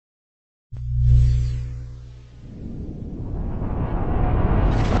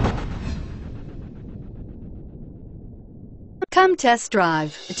Come test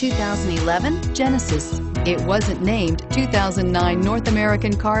drive the 2011 Genesis. It wasn't named 2009 North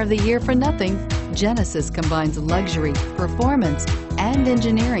American Car of the Year for nothing. Genesis combines luxury, performance, and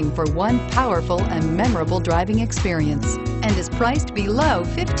engineering for one powerful and memorable driving experience and is priced below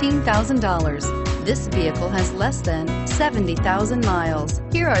 $15,000. This vehicle has less than 70,000 miles.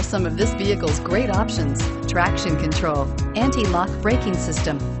 Here are some of this vehicle's great options: traction control, anti-lock braking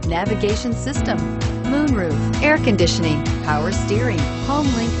system, navigation system, moonroof, air conditioning, power steering,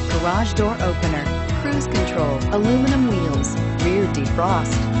 HomeLink garage door opener, cruise control, aluminum wheels, rear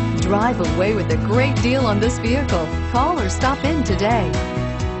defrost. Drive away with a great deal on this vehicle. Call or stop in today.